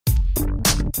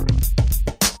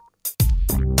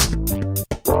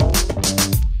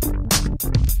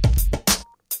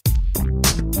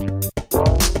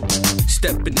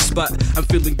Step in the spot, I'm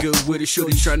feeling good with it.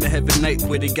 Shorty trying to have a night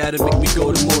with it. Gotta make me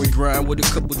go to Maury. Grind with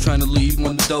a couple trying to leave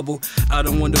on the double. I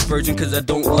don't want a virgin cause I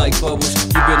don't like bubbles.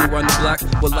 You been around the block?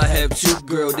 Well, I have two,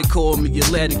 girl. They call me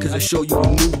Aladdin cause I show you a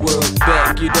new world.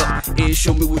 Back it up and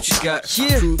show me what you got.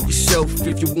 Yeah. Prove yourself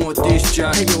if you want this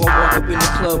job. Hey yo, I walk up in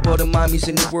the club, all the mommies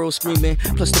in the world screaming.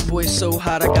 Plus the boy's so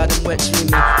hot, I got him wet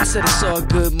dreaming. I said it's all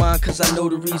good, man, cause I know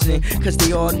the reason. Cause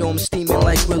they all know I'm steaming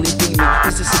like Willie Beeman.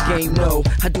 Is this a game? No,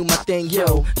 I do my thing,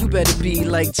 yo. You better be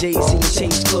like Jay-Z and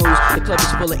change clothes. The club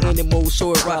is full of animals,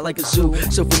 so it ride like a zoo.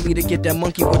 So for me to get that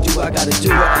monkey, what do I gotta do?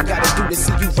 What I gotta do to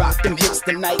see you rock them hips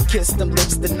tonight, kiss them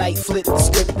lips tonight, flip the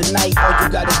script tonight. All you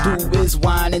gotta do is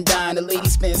wine and dine. The lady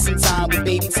spend some time with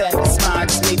baby, tap the spine.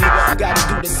 Just maybe what I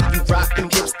gotta do to see you rock them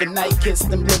hips tonight, kiss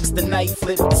them lips tonight,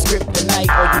 flip the script tonight.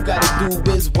 All you gotta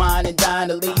do is wine and dine.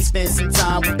 The lady spend some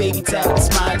time with baby, tap the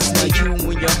spine. Just now you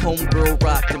and your homegirl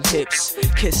rock them hips,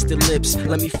 kiss the lips,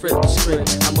 let me flip the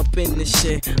script. I'm up in this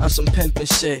shit, I'm some pimpin'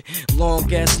 shit.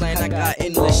 Long ass line, I got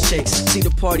endless chicks. See the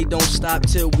party don't stop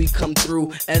till we come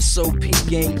through. SOP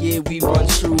gang, yeah, we run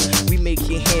true. We make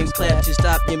your hands clap to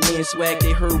stop your man swag.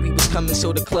 They heard we was coming,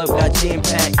 so the club got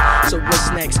jam-packed. So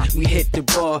what's next? We hit the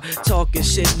bar, talking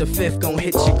shit, the fifth gon'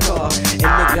 hit your car. And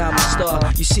nigga, I'm a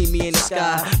star. You see me in the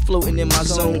sky, floating in my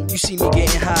zone. You see me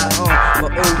getting high,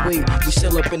 but oh wait, we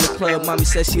still up in the club. Mommy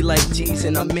says she like G's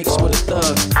and I mix with a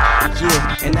thug.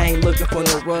 Yeah, and I ain't looking for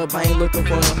no rub, I ain't looking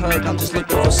for no hug, I'm just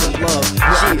looking for some love.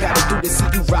 What I gotta do to see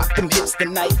you rock them hips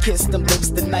tonight, kiss them lips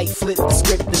tonight, flip the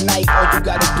script tonight. All you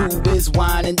gotta do is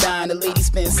wine and dine. The lady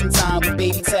spend some time with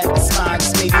baby, tap the spine.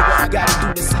 Just maybe what I gotta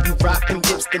do to see you rock them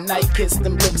hips tonight, kiss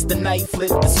them lips tonight, flip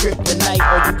the script tonight.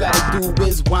 All you gotta do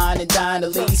is wine and dine. The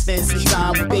lady spend some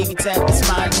time with baby, tap the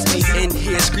spine. Just maybe in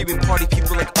here screaming party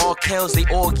people like all cows, they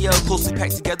all yell, closely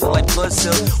packed together like blood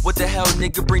cells. What the hell,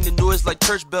 nigga, bring the noise like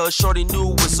church bells. Shorty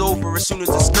knew it was over as soon as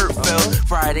the skirt fell.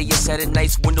 Friday and Saturday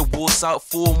nights when the wolves out,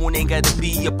 full moon ain't gotta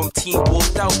be up, I'm team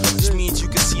wolfed out. Which means you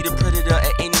can see the predator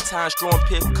at any time. Strong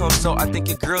piff comes out, I think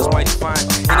your girl's mighty fine.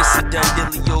 And it's a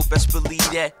done dilly, yo, best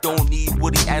believe that. Don't need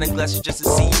Woody Allen glasses just to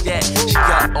see that. She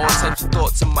got all types of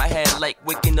thoughts in my head, like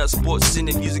waking up, sports, and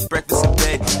music, breakfast in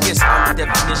bed. Yes, I'm the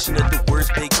definition of the words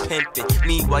big pimpin'.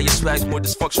 Meanwhile, your swag's more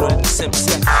dysfunctional than the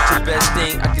Simpsons. So the best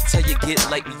thing I can tell you, get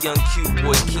like the young cute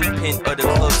boy, kingpin of the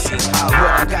club scene.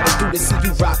 What I gotta do to see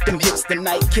you rock them hips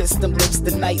tonight, kiss them lips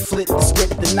tonight, flip the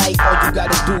script tonight. All you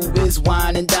gotta do is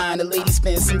wine and dine. The lady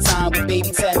spend some time with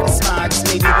baby, tap the spine. Just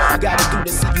maybe what I gotta do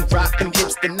to see you rock them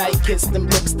hips tonight, kiss them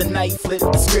lips tonight, flip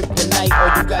the script tonight.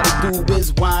 All you gotta do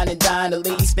is wine and dine. The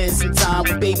lady spend some time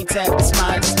with baby, tap the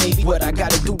spine. Just maybe what I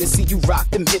gotta do to see you rock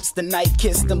them hips tonight,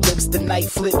 kiss them lips tonight,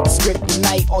 flip the script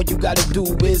tonight. All you gotta do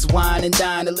is wine and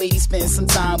dine. The lady spend some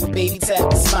time with baby, tap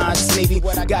the spine. Just maybe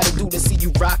what I gotta do to see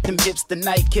you rock them hips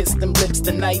tonight, kiss them lips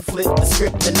tonight, flip the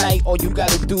script tonight. All you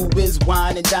gotta do is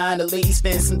wine and dine. The lady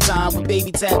spend some time with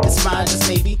baby, tap the spine. Just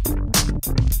maybe.